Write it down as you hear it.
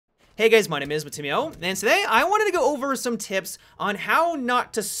Hey guys, my name is Matimio, and today I wanted to go over some tips on how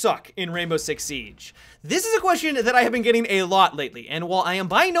not to suck in Rainbow Six Siege. This is a question that I have been getting a lot lately, and while I am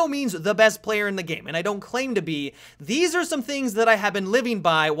by no means the best player in the game, and I don't claim to be, these are some things that I have been living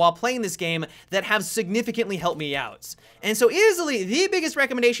by while playing this game that have significantly helped me out. And so easily, the biggest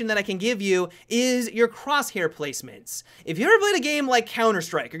recommendation that I can give you is your crosshair placements. If you ever played a game like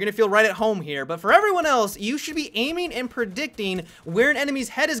Counter-Strike, you're gonna feel right at home here, but for everyone else, you should be aiming and predicting where an enemy's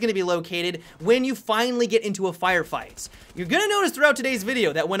head is gonna be located when you finally get into a firefight. You're gonna notice throughout today's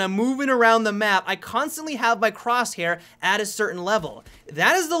video that when I'm moving around the map, I constantly have my crosshair at a certain level.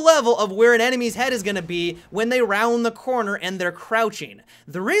 That is the level of where an enemy's head is gonna be when they round the corner and they're crouching.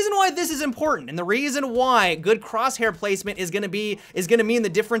 The reason why this is important, and the reason why good crosshair placement is gonna mean the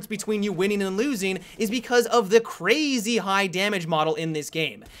difference between you winning and losing, is because of the crazy high damage model in this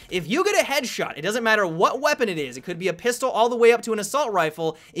game. If you get a headshot, it doesn't matter what weapon it is, it could be a pistol all the way up to an assault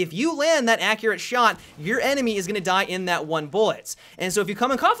rifle, if you land that accurate shot, your enemy is gonna die in that one bullet. And so if you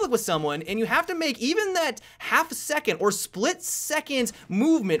come in conflict with someone and you have to make even that half second or split second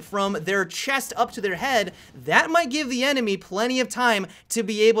movement from their chest up to their head, that might give the enemy plenty of time to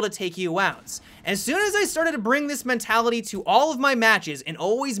be able to take you out. As soon as I started to bring this mentality to all of my matches and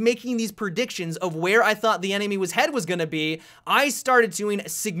always making these predictions of where I thought the enemy's head was gonna be, I started doing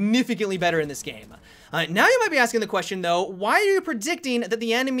significantly better in this game. Now you might be asking the question though, why are you predicting that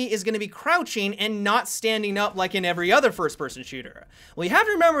the enemy is gonna be crouching and not standing up like in every other first-person shooter? Well, you have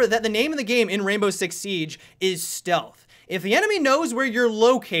to remember that the name of the game in Rainbow Six Siege is stealth. If the enemy knows where you're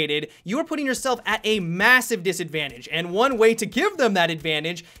located, you are putting yourself at a massive disadvantage, and one way to give them that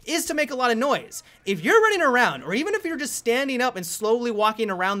advantage is to make a lot of noise. If you're running around, or even if you're just standing up and slowly walking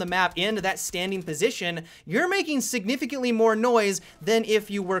around the map into that standing position, you're making significantly more noise than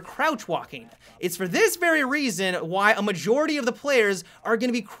if you were crouch walking. It's for this very reason why a majority of the players are going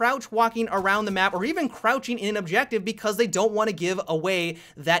to be crouch walking around the map or even crouching in an objective because they don't want to give away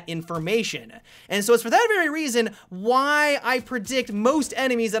that information. And so it's for that very reason why I predict most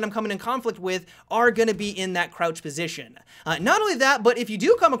enemies that I'm coming in conflict with are going to be in that crouch position. Not only that, but if you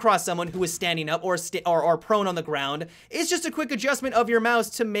do come across someone who is standing up or prone on the ground, it's just a quick adjustment of your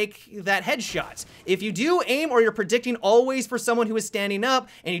mouse to make that headshot. If you do aim or you're predicting always for someone who is standing up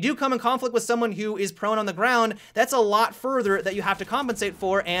and you do come in conflict with someone who is prone on the ground, that's a lot further that you have to compensate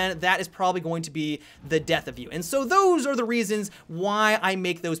for, and that is probably going to be the death of you. And so those are the reasons why I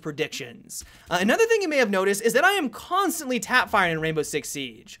make those predictions. Another thing you may have noticed is that I am constantly tap firing in Rainbow Six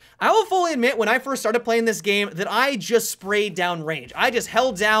Siege. I will fully admit when I first started playing this game that I just sprayed down range. I just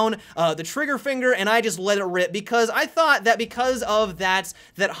held down the trigger finger and I just let it rip because I thought that because of that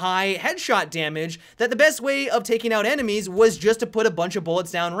high headshot damage, that the best way of taking out enemies was just to put a bunch of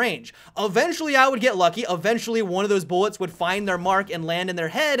bullets down range. Eventually I would get lucky. Eventually one of those bullets would find their mark and land in their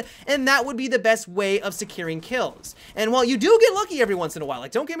head, and that would be the best way of securing kills. And while you do get lucky every once in a while,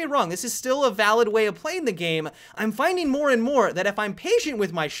 like don't get me wrong, this is still a valid way of playing the game, I'm finding more and more that if I'm patient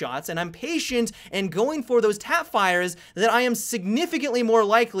with my shots and I'm patient and going for those tap fires, that I am significantly more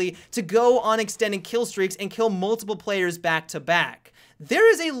likely to go on extended kill streaks and kill multiple players back to back.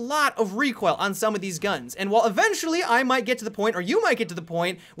 There is a lot of recoil on some of these guns, and while eventually I might get to the point, or you might get to the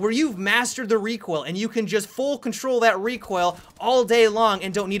point, where you've mastered the recoil and you can just full control that recoil all day long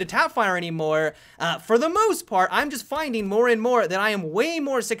and don't need a tap fire anymore, for the most part, I'm just finding more and more that I am way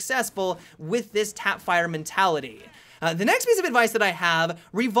more successful with this tap fire mentality. The next piece of advice that I have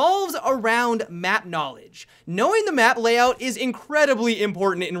revolves around map knowledge. Knowing the map layout is incredibly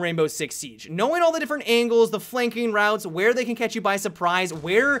important in Rainbow Six Siege. Knowing all the different angles, the flanking routes, where they can catch you by surprise,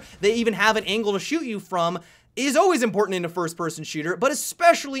 where they even have an angle to shoot you from, is always important in a first-person shooter, but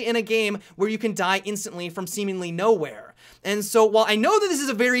especially in a game where you can die instantly from seemingly nowhere. And so while I know that this is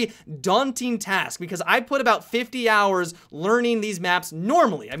a very daunting task, because I put about 50 hours learning these maps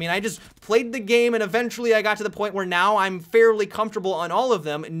normally. I mean, I just played the game and eventually I got to the point where now I'm fairly comfortable on all of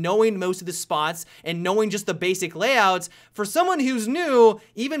them, knowing most of the spots and knowing just the basic layouts. For someone who's new,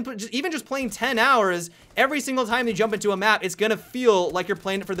 even just playing 10 hours, every single time you jump into a map, it's gonna feel like you're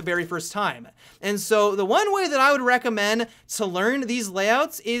playing it for the very first time. And so the one way that I would recommend to learn these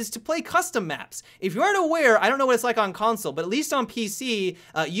layouts is to play custom maps. If you aren't aware, I don't know what it's like on console, but at least on PC,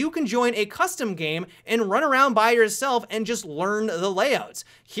 you can join a custom game and run around by yourself and just learn the layouts.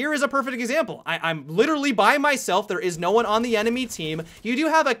 Here is a perfect example. I'm literally by myself. There is no one on the enemy team. You do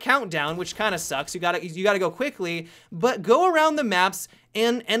have a countdown, which kind of sucks. You gotta go quickly, but go around the maps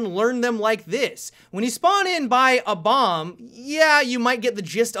and learn them like this. When you spawn in by a bomb, yeah, you might get the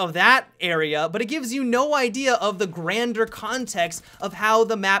gist of that area, but it gives you no idea of the grander context of how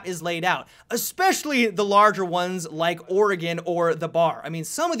the map is laid out, especially the larger ones like Oregon or the Bar. I mean,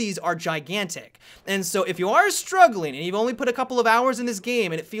 some of these are gigantic. And so if you are struggling and you've only put a couple of hours in this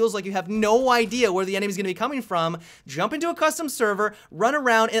game and it feels like you have no idea where the enemy's gonna be coming from, jump into a custom server, run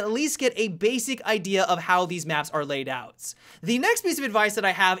around, and at least get a basic idea of how these maps are laid out. The next piece of advice that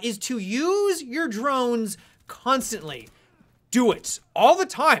I have is to use your drones constantly. Do it all the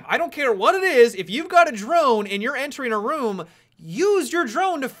time. I don't care what it is. If you've got a drone and you're entering a room, use your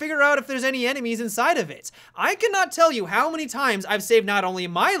drone to figure out if there's any enemies inside of it. I cannot tell you how many times I've saved not only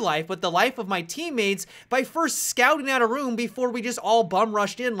my life, but the life of my teammates by first scouting out a room before we just all bum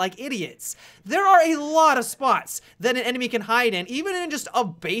rushed in like idiots. There are a lot of spots that an enemy can hide in, even in just a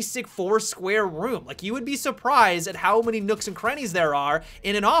basic 4-square room. Like, you would be surprised at how many nooks and crannies there are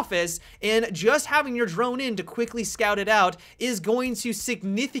in an office, and just having your drone in to quickly scout it out is going to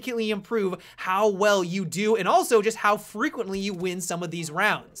significantly improve how well you do, and also just how frequently you win some of these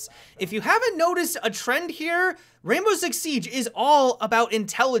rounds. If you haven't noticed a trend here, Rainbow Six Siege is all about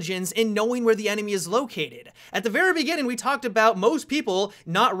intelligence and knowing where the enemy is located. At the very beginning, we talked about most people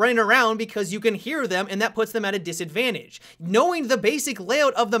not running around because you can hear them and that puts them at a disadvantage. Knowing the basic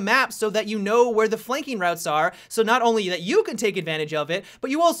layout of the map so that you know where the flanking routes are, so not only that you can take advantage of it,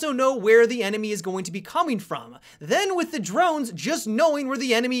 but you also know where the enemy is going to be coming from. Then with the drones, just knowing where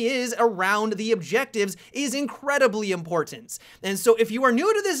the enemy is around the objectives is incredibly important. And so if you are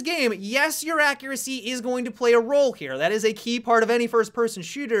new to this game, yes, your accuracy is going to play a role here. That is a key part of any first-person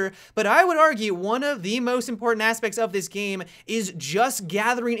shooter, but I would argue one of the most important aspects of this game is just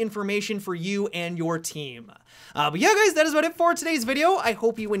gathering information for you and your team. But yeah, guys, that is about it for today's video. I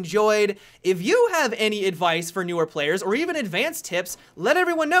hope you enjoyed. If you have any advice for newer players or even advanced tips, let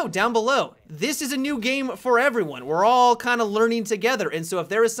everyone know down below. This is a new game for everyone. We're all kind of learning together, and so if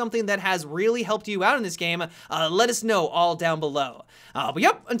there is something that has really helped you out in this game, let us know all down below. But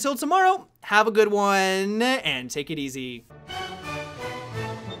yep, until tomorrow, have a good one, and take it easy.